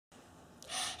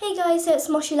Hey guys, so it's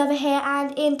Moshi Lover here,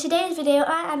 and in today's video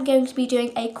I am going to be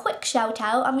doing a quick shout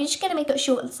out. I'm just going to make it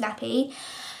short and snappy.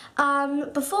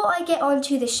 Before I get on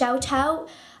to the shout out,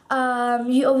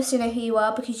 you obviously know who you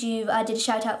are because you did a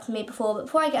shout out for me before, but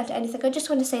before I get into anything, I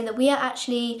just want to say that we are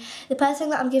actually, the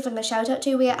person that I'm giving the shout out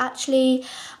to, we are actually,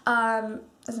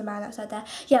 there's a man outside there.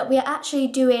 Yeah, we are actually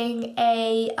doing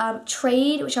a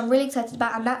trade, which I'm really excited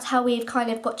about, and that's how we've kind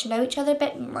of got to know each other a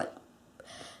bit, like,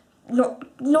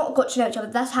 not got to know each other.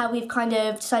 That's how we've kind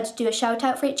of decided to do a shout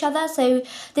out for each other. So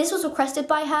this was requested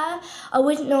by her. I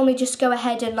wouldn't normally just go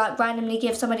ahead and like randomly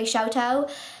give somebody a shout out.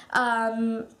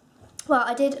 Well,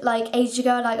 I did like ages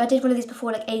ago. Like I did one of these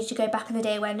before, like ages ago, back in the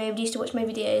day when nobody used to watch my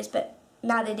videos, but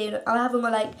now they do. I haven't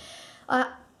got like,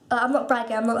 I'm not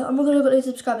bragging. I'm not gonna get loads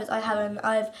of subscribers. I haven't.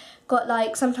 I've got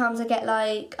like, sometimes I get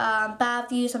like bad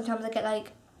views. Sometimes I get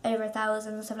like over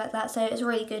 1,000 and stuff like that, so it's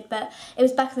really good. But it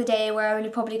was back in the day where I only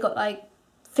probably got like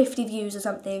 50 views or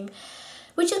something,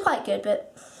 which is quite good,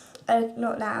 but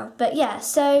not now. But yeah,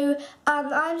 so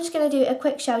I'm just gonna do a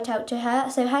quick shout out to her.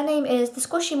 So her name is the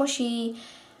Squashy Moshi,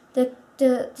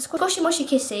 the Squashy Moshi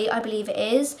Kissy, I believe it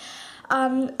is.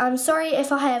 I'm sorry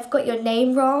if I have got your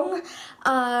name wrong.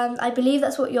 I believe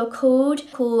that's what you're called.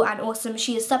 Cool and awesome.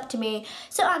 She has subbed to me,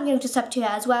 so I'm going to sub to her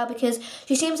as well because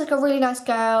she seems like a really nice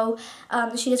girl.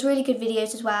 She does really good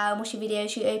videos as well. Moshi videos.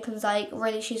 She opens like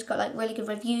really. She's got like really good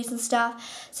reviews and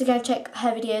stuff. So go and check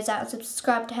her videos out and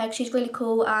subscribe to her. 'Cause she's really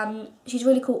cool. She's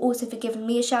really cool also for giving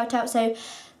me a shout out. So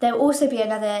there will also be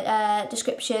another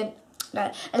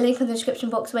a link in the description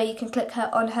box where you can click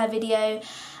on her video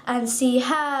and see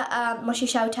her Moshi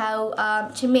shout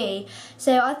out to me.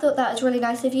 So I thought that was really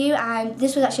nice of you, and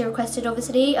this was actually requested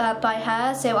obviously by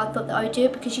her, so I thought that I would do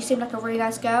it because she seemed like a really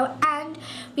nice girl, and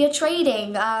we are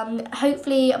trading.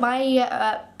 Hopefully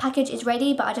my package is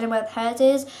ready, but I don't know whether hers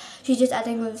is. She's just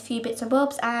adding a few bits and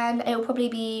bobs, and it will probably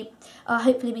be,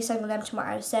 hopefully be sending them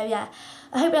tomorrow. So yeah,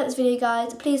 I hope you like this video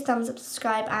guys. Please thumbs up,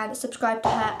 subscribe, and subscribe to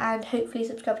her, and hopefully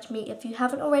subscribe to me if you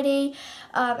haven't already.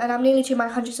 And I'm nearly to my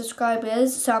 100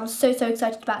 subscribers, so I'm so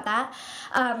excited about that.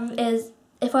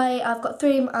 I've got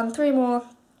three more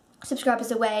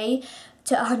subscribers away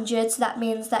to 100, so that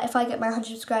means that if I get my 100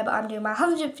 subscriber, I'm doing my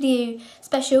 100th video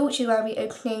special, which is where I'll be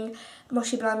opening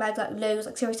Moshi blind bags, like loads,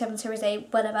 like Series 7, Series 8,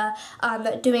 whatever.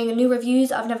 Doing new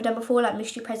reviews I've never done before, like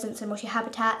Moshi presents and Moshi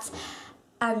habitats,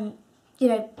 and you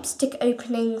know, stick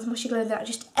openings, Moshi glow in the dark,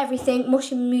 just everything.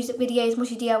 Moshi music videos,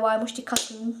 Moshi DIY, Moshi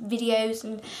custom videos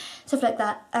and stuff like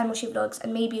that, and Moshi vlogs,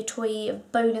 and maybe a toy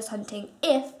bonus hunting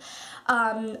if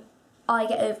I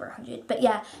get over 100. But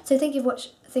yeah, so thank you for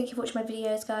watching my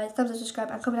videos guys. Thumbs up, subscribe,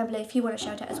 and comment down below if you want a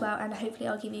shout out as well, and hopefully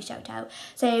I'll give you a shout out.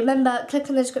 So remember, click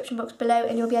in the description box below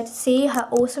and you'll be able to see her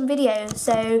awesome videos.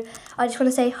 So I just want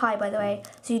to say hi, by the way.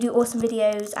 So you do awesome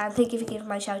videos, and thank you for giving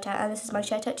my shout out, and this is my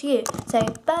shout out to you. So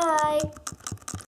bye.